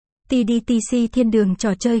TDTC Thiên đường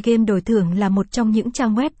trò chơi game đổi thưởng là một trong những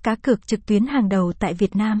trang web cá cược trực tuyến hàng đầu tại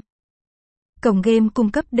Việt Nam. Cổng game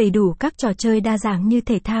cung cấp đầy đủ các trò chơi đa dạng như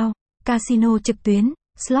thể thao, casino trực tuyến,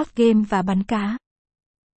 slot game và bắn cá.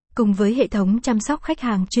 Cùng với hệ thống chăm sóc khách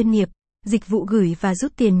hàng chuyên nghiệp, dịch vụ gửi và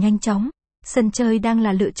rút tiền nhanh chóng, sân chơi đang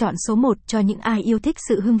là lựa chọn số 1 cho những ai yêu thích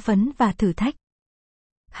sự hưng phấn và thử thách.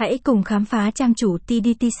 Hãy cùng khám phá trang chủ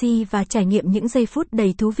TDTC và trải nghiệm những giây phút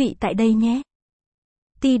đầy thú vị tại đây nhé.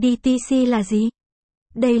 TDTC là gì?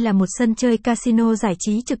 Đây là một sân chơi casino giải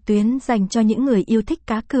trí trực tuyến dành cho những người yêu thích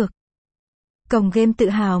cá cược. Cổng game tự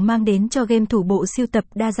hào mang đến cho game thủ bộ sưu tập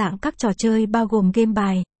đa dạng các trò chơi bao gồm game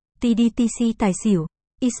bài, TDTC tài xỉu,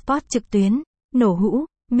 eSports trực tuyến, nổ hũ,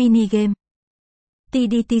 mini game.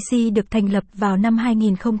 TDTC được thành lập vào năm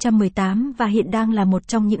 2018 và hiện đang là một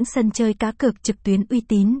trong những sân chơi cá cược trực tuyến uy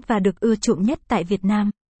tín và được ưa chuộng nhất tại Việt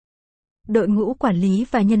Nam. Đội ngũ quản lý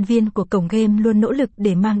và nhân viên của cổng game luôn nỗ lực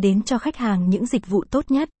để mang đến cho khách hàng những dịch vụ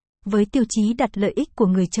tốt nhất, với tiêu chí đặt lợi ích của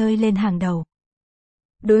người chơi lên hàng đầu.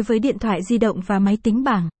 Đối với điện thoại di động và máy tính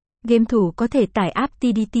bảng, game thủ có thể tải app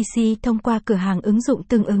TDTC thông qua cửa hàng ứng dụng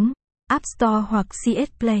tương ứng, App Store hoặc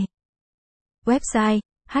CS Play. Website: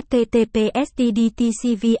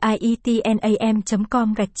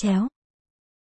 https://tdtcvietnam.com/.